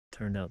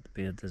Turned out to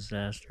be a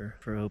disaster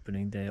for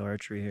opening day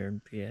archery here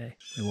in PA.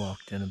 We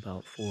walked in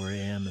about 4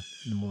 a.m.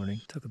 in the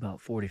morning. Took about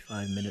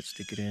 45 minutes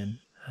to get in.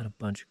 Had a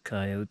bunch of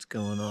coyotes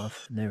going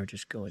off, and they were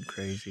just going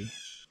crazy.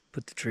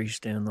 Put the tree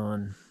stand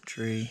on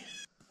tree.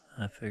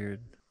 I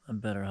figured I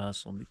better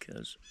hustle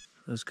because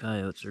those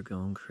coyotes are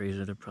going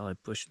crazy. They're probably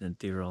pushing the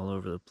deer all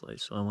over the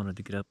place. So I wanted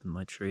to get up in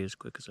my tree as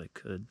quick as I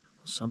could.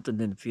 Well, something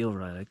didn't feel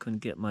right. I couldn't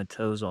get my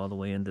toes all the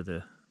way into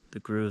the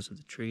grooves of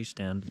the tree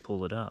stand to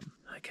pull it up.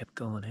 I kept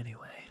going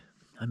anyway.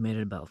 I made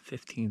it about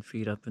 15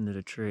 feet up into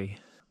the tree.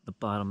 The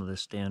bottom of the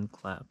stand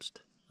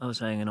collapsed. I was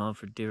hanging on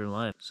for dear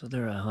life. So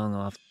there I hung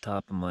off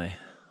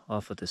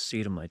of the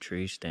seat of my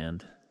tree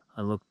stand.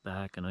 I looked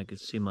back and I could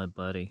see my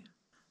buddy.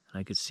 And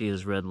I could see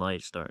his red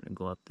light starting to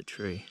go up the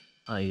tree.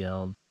 I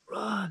yelled,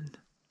 "Run!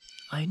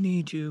 I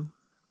need you.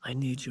 I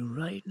need you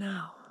right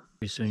now."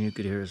 Pretty soon you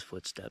could hear his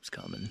footsteps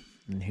coming.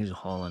 And he's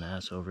hauling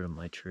ass over to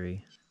my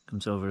tree.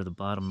 Comes over to the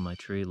bottom of my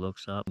tree,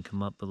 looks up and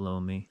come up below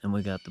me. And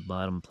we got the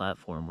bottom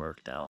platform worked out.